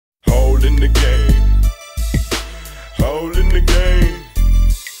Holding the game. Holding the game.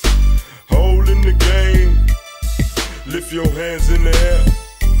 Holding the game. Lift your hands in the air.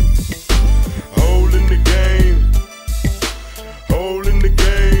 Holding the game. Holding the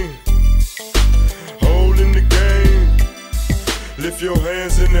game. Holding the game. Lift your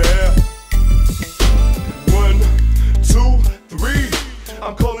hands in the air. 1, 2, 3.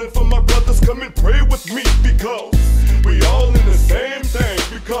 I'm calling for my brothers, come and pray with me, because we all in the same thing,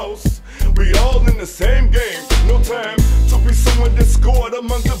 because we all in the same game. No time to be someone discord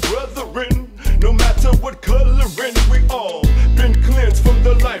among the brethren. No matter what coloring, we all been cleansed from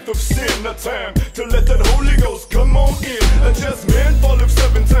the life of sin. A time to let that Holy Ghost come on in. A just man falleth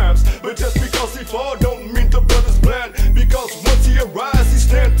 7 times, but just because he fall don't mean the brother's blind. Because once he arise, he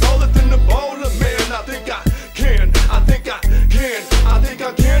stand taller than the baller. Man, I think I can, I think I can, I think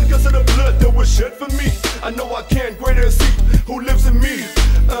I can, cause of the blood that was shed for me. I know I can, greater is he who lives in me.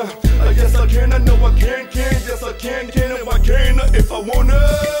 Yes I can, I know I can, yes I can if I can, if I wanna.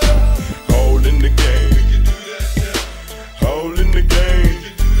 Holding the game. Holding the game.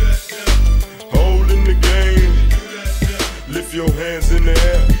 Holding the game. Lift your hands in the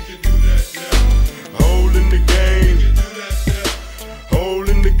air. Holding the game.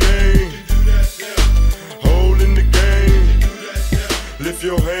 Holding the game. Holding the game. Lift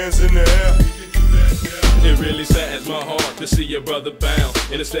your hands in the air. It really saddens my heart to see your brother bound,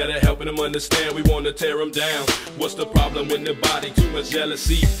 and instead of helping him understand, we want to tear him down. What's the problem in the body? Too much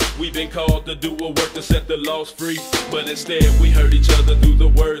jealousy. We've been called to do a work to set the lost free, but instead we hurt each other through the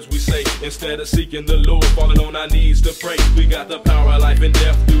words we say. Instead of seeking the Lord, falling on our knees to pray. We got the power of life and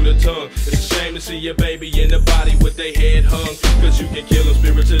death through the tongue. It's a shame to see your baby in the body with their head hung, cause you can kill them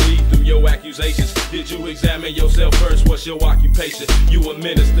spiritually through your accusations. Did you examine yourself first? What's your occupation? You a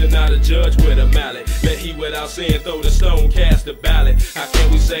minister, not a judge with a mallet. Let he without sin throw the stone, cast the ballot. How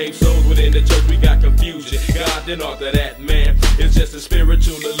can we save souls within the church? We got confusion. God didn't author that, man. It's just a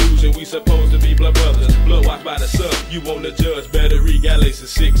spiritual illusion. We supposed to be blood brothers, blood washed by the sun. You want to judge, better read Galatians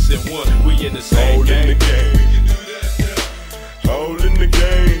 6 and 1. We in the same Holding game. the game. Holding the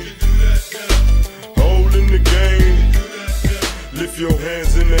game. Holding the game. Lift your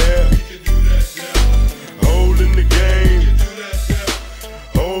hands in the air. Holding the game.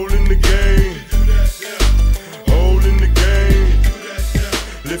 Holding the game. Holding the game.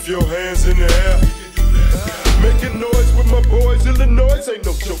 Lift your hands in the air. Making noise with my boys, Illinois ain't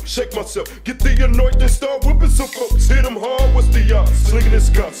no joke. Shake myself, get the anointing, start whipping some folks. Hit them hard, what's the odds? Slinging this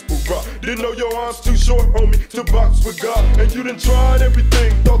gospel rock. Didn't know your arms too short, homie, to box with God. And you done tried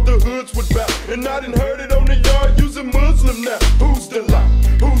everything, thought the hoods would bow. And I done heard it on the yard, using Muslim now. Who's the lie?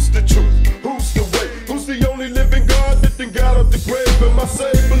 Who's the truth? Who's the way? Who's the only living God that done got up the grave? Am I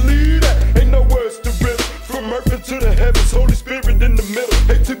saying believe that? Ain't no words to rip. From earth into the heavens, Holy Spirit in the middle.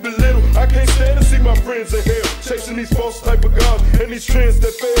 Hate to belittle, I can't stand to see my friends in hell, chasing these false type of gods and these trends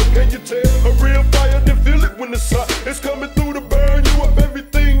that fail. Can you tell? A real fire, then feel it when it's hot. It's coming through to burn you up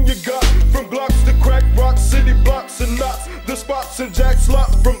everything you got. From blocks to crack rocks, city blocks and knots. The spots and jack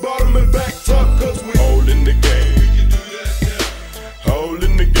slots from bottom and back top. Cause we holding the game.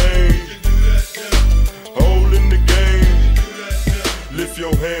 Holding the game. Holding the game. Lift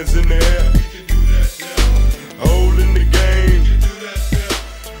your hands in the air. Holding the game.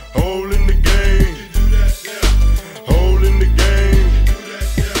 Holding the game. Holding the game.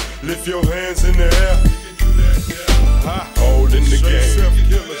 Lift your hands in the air. Holding the game.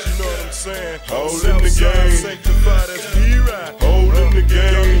 Self-killers, you know what I'm saying? Holding the game. Sanctified as we ride. Holding the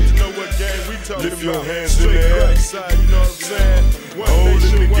Y'all need to game. know what game we talking Lift your about. hands in the Straight air. Christ side, you know what I'm saying? One Holding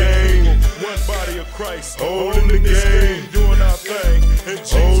nation, the one game. people, one body of Christ. Holding Holding the this game. doing our thing. In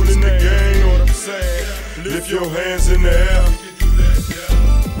Jesus' Holding the name, game. you know what I'm saying? Lift your hands in the air.